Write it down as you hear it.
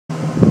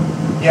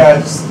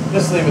Yeah,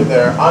 just leave it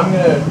there. I'm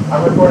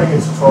recording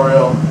a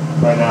tutorial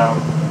right now.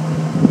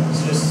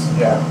 So just,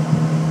 yeah.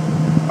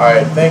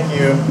 Alright, thank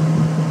you.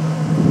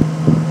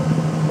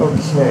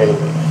 Okay.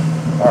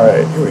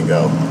 Alright, here we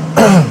go.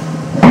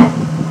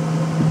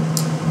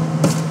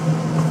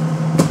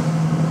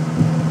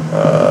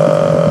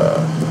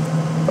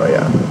 Oh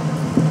yeah.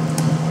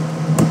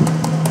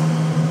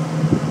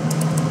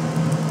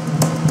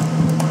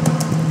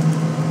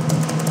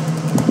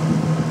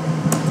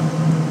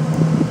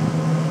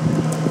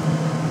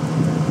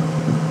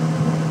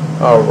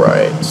 All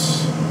right.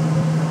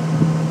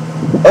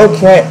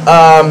 Okay.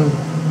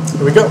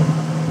 Here we go.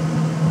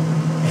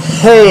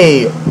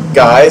 Hey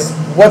guys,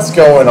 what's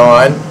going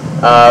on?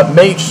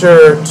 Make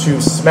sure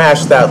to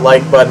smash that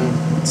like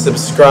button,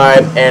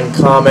 subscribe, and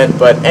comment.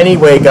 But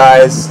anyway,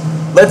 guys,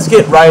 let's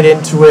get right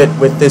into it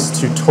with this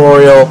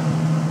tutorial.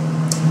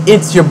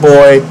 It's your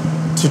boy,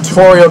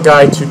 Tutorial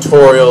Guy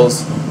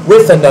Tutorials,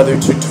 with another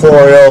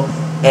tutorial.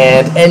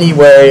 And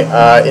anyway,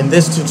 in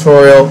this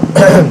tutorial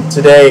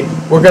today,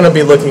 we're going to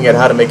be looking at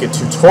how to make a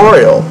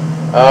tutorial.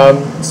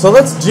 So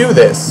let's do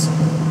this.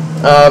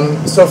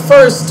 So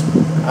first,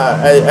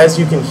 as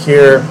you can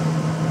hear,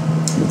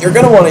 you're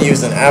going to want to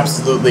use an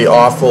absolutely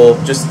awful,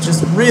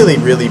 just really,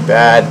 really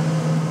bad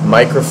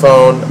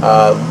microphone.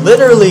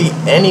 Literally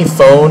any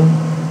phone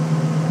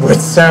would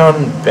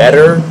sound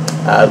better.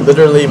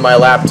 Literally my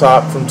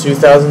laptop from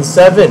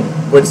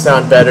 2007 would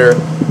sound better,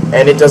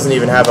 and it doesn't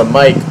even have a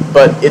mic,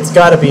 but it's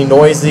got to be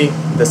noisy.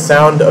 The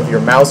sound of your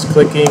mouse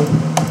clicking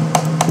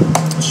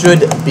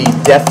should be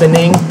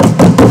deafening,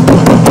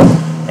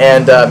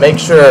 and make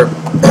sure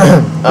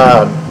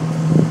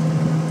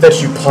that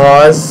you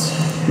pause,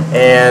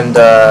 and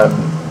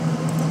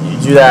you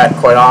do that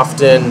quite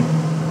often.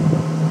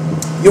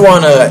 You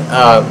want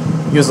to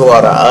use a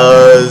lot of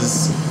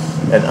uhs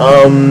and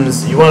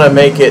ums. You want to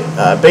make it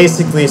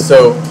basically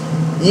so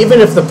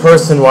even if the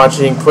person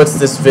watching puts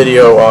this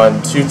video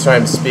on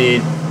 2x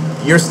speed,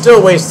 you're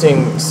still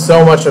wasting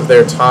so much of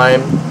their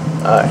time.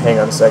 Hang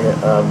on a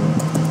second.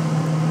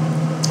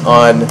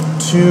 On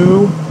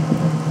 2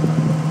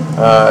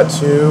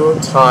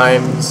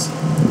 times.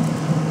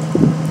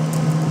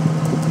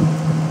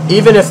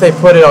 Even if they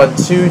put it on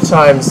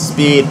 2x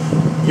speed,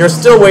 you're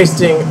still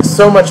wasting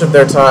so much of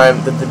their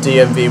time that the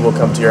DMV will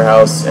come to your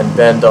house and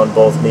bend on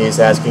both knees,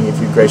 asking if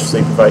you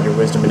graciously provide your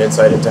wisdom and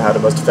insight into how to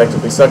most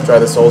effectively suck dry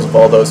the souls of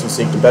all those who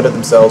seek to better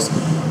themselves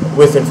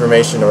with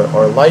information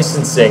or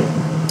licensing.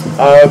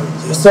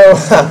 So,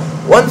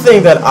 one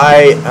thing that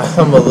I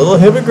am a little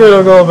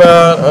hypocritical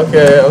about,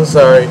 okay, I'm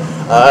sorry,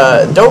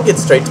 don't get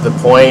straight to the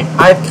point.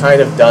 I've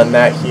kind of done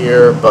that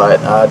here, but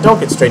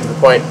don't get straight to the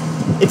point.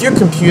 If your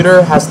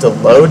computer has to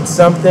load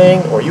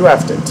something or you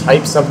have to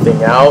type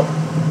something out,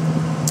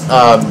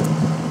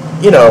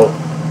 you know,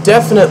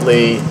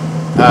 definitely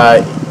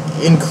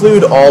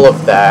include all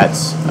of that.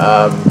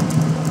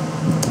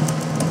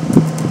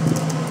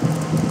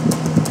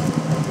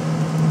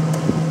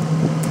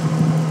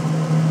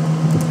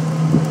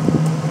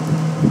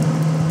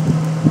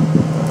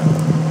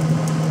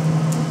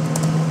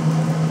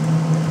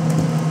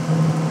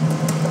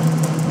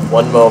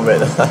 One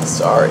moment,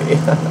 sorry.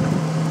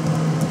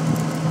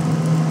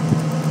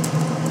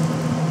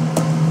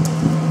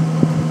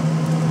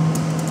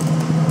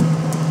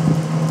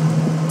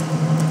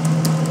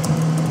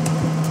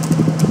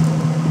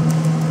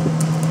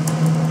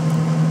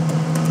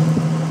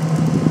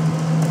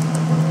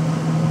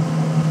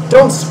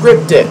 Don't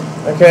script it,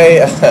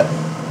 okay?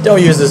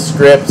 Don't use a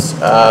script.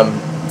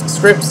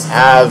 Scripts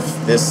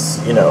have this,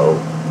 you know,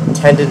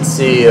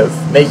 tendency of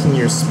making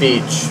your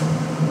speech.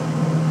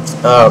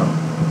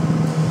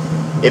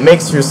 It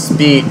makes your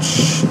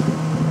speech.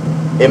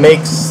 It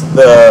makes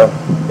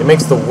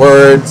the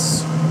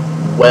words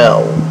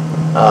well.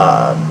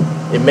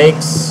 It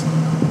makes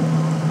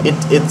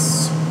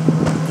it's.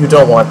 You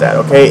don't want that,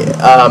 okay?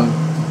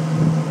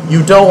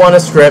 You don't want a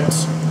script,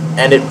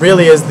 and it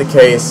really is the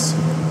case.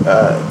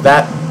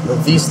 That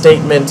the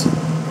statement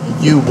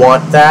 "you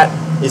want that"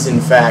 is in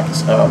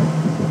fact a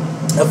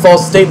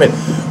false statement.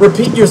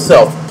 Repeat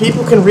yourself.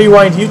 People can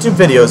rewind YouTube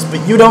videos,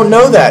 but you don't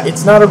know that.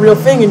 It's not a real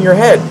thing in your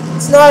head.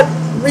 It's not.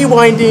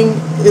 Rewinding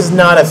is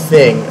not a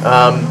thing.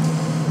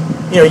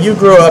 You know, you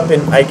grew up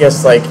in, I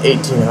guess, like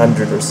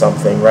 1800 or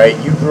something, right?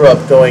 You grew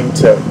up going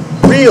to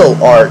real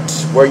art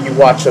where you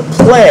watch a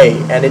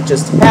play and it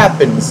just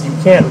happens. You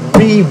can't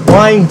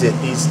rewind it.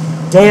 These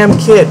damn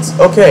kids.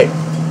 Okay.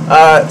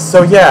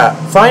 So yeah,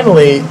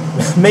 finally,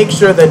 make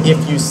sure that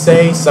if you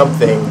say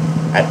something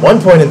at one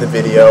point in the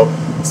video,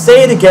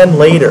 say it again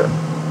later,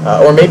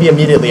 or maybe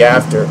immediately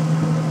after.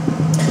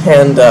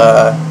 And,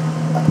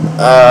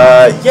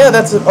 yeah,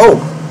 that's it. Oh,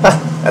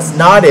 that's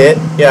not it.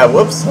 Yeah,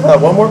 whoops,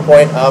 one more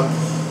point.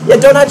 Yeah,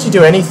 don't actually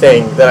do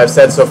anything that I've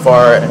said so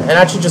far, and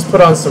actually just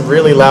put on some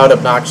really loud,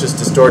 obnoxious,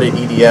 distorted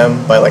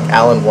EDM by, like,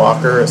 Alan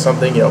Walker or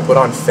something, you know, put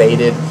on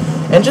Faded,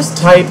 and just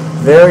type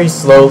very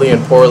slowly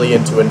and poorly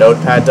into a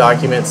notepad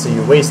document so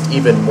you waste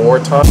even more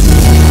time.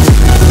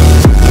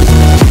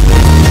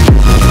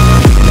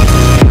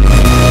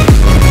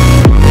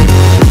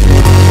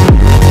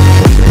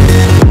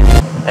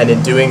 and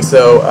in doing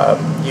so,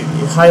 you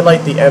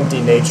highlight the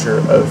empty nature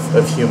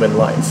of human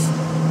life.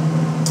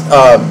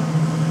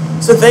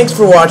 So thanks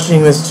for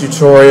watching this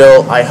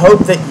tutorial. I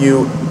hope that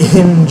you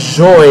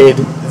enjoyed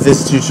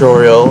this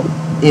tutorial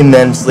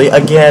immensely.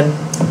 Again,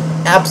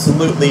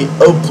 absolutely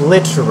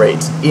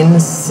obliterate,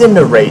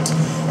 incinerate,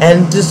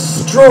 and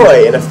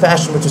destroy in a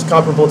fashion which is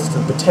comparable to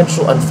the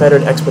potential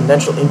unfettered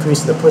exponential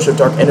increase in the push of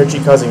dark energy,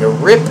 causing a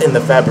rip in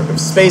the fabric of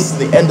space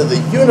and the end of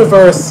the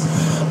universe.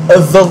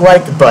 The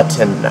like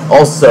button.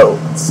 Also,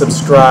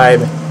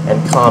 subscribe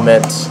and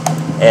comment,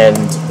 and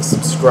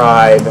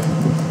subscribe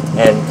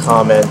and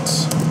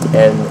comment,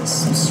 and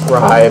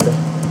subscribe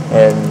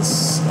and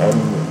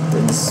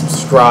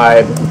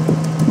subscribe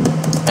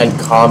and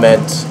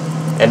comment,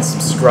 and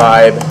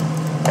subscribe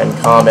and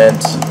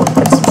comment,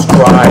 and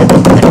subscribe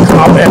and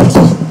comment.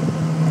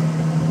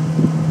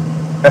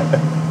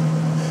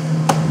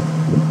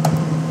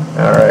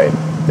 Alright,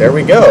 there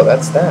we go,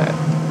 that's that.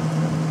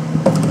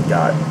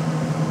 God.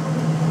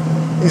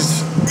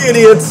 These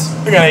idiots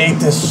are gonna eat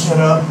this shit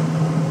up.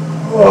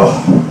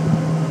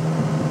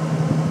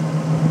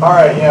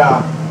 Alright,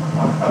 yeah.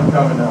 I'm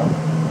coming now.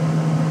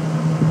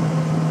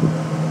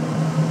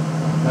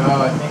 No,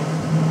 I think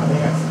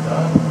that's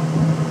done.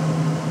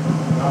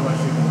 Not much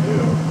you can do.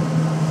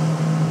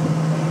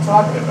 What are you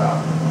talking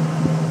about?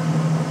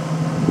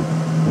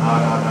 No.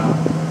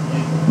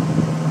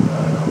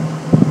 No.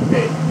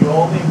 Okay, you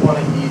only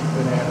want to eat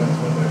bananas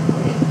when they're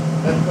clean.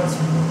 That's what's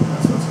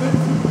good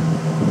for you.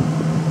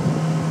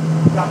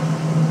 No.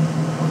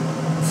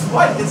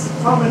 What? It's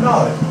common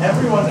knowledge.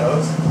 Everyone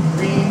knows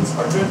greens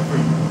are good for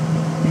you.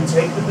 You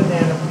take the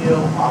banana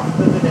peel off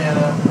the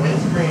banana when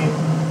it's green,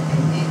 you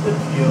eat the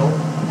peel,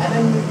 and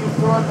then you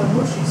throw out the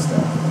mushy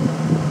stuff.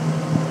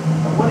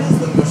 And what is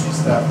the mushy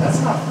stuff? That's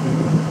not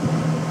food.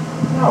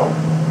 No.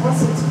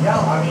 Once it's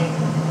yellow, I mean,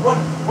 what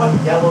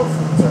yellow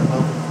foods are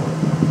healthy for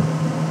you?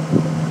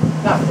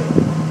 Nothing.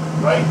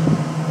 Right?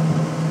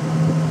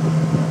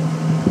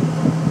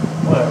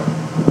 Whatever.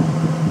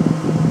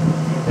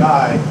 If you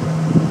die,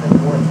 then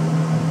warn you.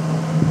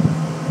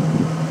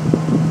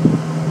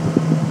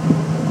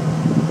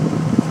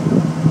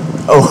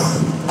 Oh.